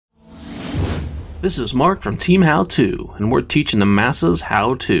This is Mark from Team How To, and we're teaching the masses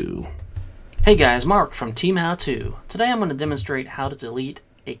how to. Hey guys, Mark from Team How To. Today I'm going to demonstrate how to delete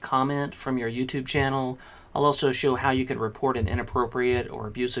a comment from your YouTube channel. I'll also show how you can report an inappropriate or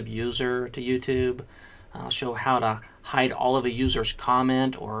abusive user to YouTube. I'll show how to hide all of a user's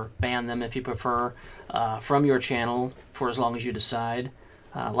comment or ban them if you prefer from your channel for as long as you decide.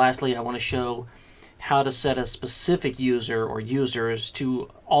 Lastly, I want to show how to set a specific user or users to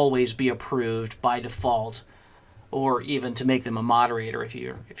always be approved by default, or even to make them a moderator if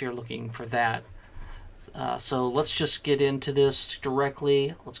you're looking for that. So let's just get into this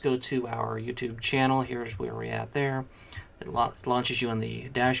directly. Let's go to our YouTube channel. Here's where we're at there. It launches you on the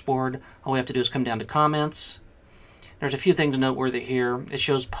dashboard. All we have to do is come down to comments. There's a few things noteworthy here. It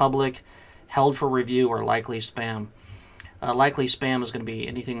shows public, held for review, or likely spam. Likely spam is going to be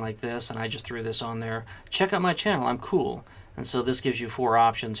anything like this, and I just threw this on there. Check out my channel, I'm cool. And so this gives you 4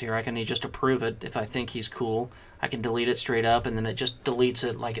 options here. I can just approve it if I think he's cool. I can delete it straight up, and then it just deletes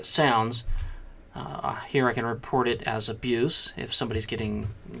it like it sounds. Here I can report it as abuse. If somebody's getting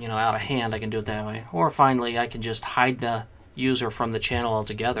out of hand, I can do it that way. Or finally, I can just hide the user from the channel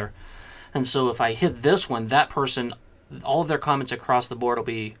altogether. And so if I hit this one, that person, all of their comments across the board will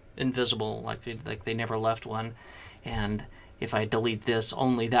be invisible, like they never left one. And if I delete this,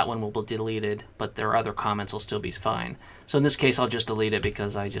 only that one will be deleted, but their other comments will still be fine. So in this case, I'll just delete it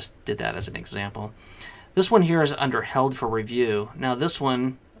because I just did that as an example. This one here is under held for review. Now this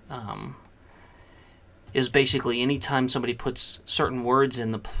one is basically anytime somebody puts certain words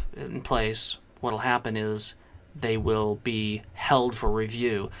in place, what'll happen is they will be held for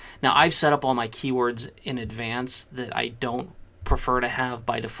review. Now I've set up all my keywords in advance that I don't prefer to have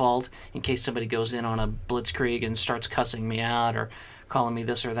by default in case somebody goes in on a blitzkrieg and starts cussing me out or calling me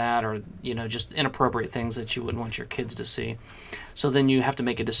this or that, or just inappropriate things that you wouldn't want your kids to see. So then you have to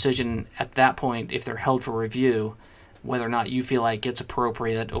make a decision at that point, if they're held for review, whether or not you feel like it's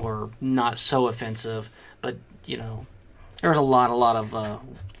appropriate or not so offensive. But there's a lot of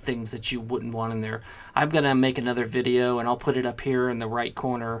things that you wouldn't want in there. I'm gonna make another video and I'll put it up here in the right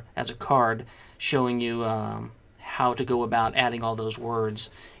corner as a card showing you how to go about adding all those words,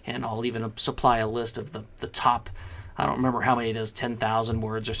 and I'll even supply a list of the top, I don't remember how many it is, 10,000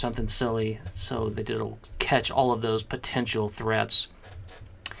 words or something silly, so that it'll catch all of those potential threats.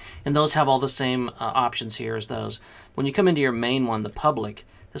 And those have all the same options here as those. When you come into your main one, the public,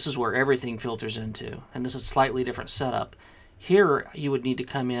 this is where everything filters into, and this is a slightly different setup. Here you would need to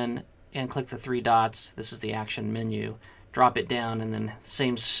come in and click the 3 dots. This is the action menu. Drop it down, and then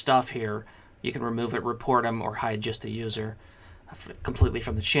same stuff here. You can remove it, report them, or hide just the user completely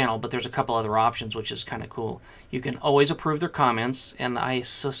from the channel. But there's a couple other options, which is kind of cool. You can always approve their comments, and I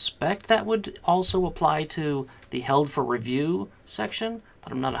suspect that would also apply to the held for review section,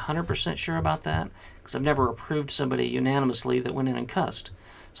 but I'm not 100% sure about that because I've never approved somebody unanimously that went in and cussed,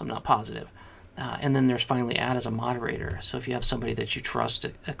 so I'm not positive. And then there's finally add as a moderator. So if you have somebody that you trust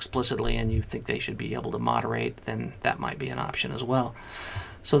explicitly and you think they should be able to moderate, then that might be an option as well.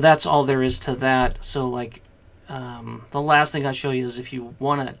 So that's all there is to that. So the last thing I'll show you is if you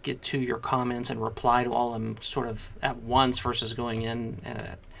want to get to your comments and reply to all of them sort of at once versus going in,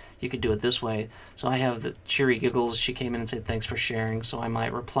 you could do it this way. So I have the Cheery Giggles. She came in and said thanks for sharing. So I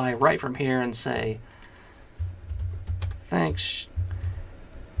might reply right from here and say, thanks,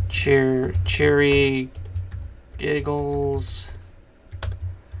 Cheery Giggles,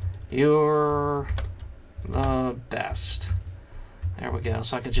 you're the best. There we go.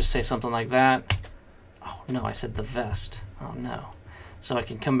 So I could just say something like that. Oh no, I said the vest. Oh no. So I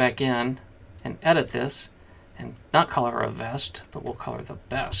can come back in and edit this and not call her a vest, but we'll call her the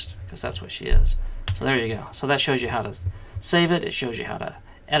best because that's what she is. So there you go. So that shows you how to save it. It shows you how to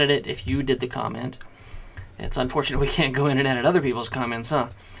edit it if you did the comment. It's unfortunate we can't go in and edit other people's comments, huh?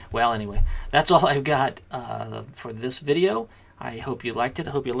 Well, anyway, that's all I've got for this video. I hope you liked it.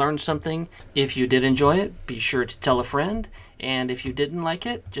 I hope you learned something. If you did enjoy it, be sure to tell a friend. And if you didn't like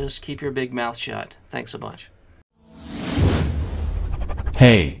it, just keep your big mouth shut. Thanks a bunch.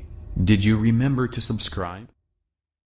 Hey, did you remember to subscribe?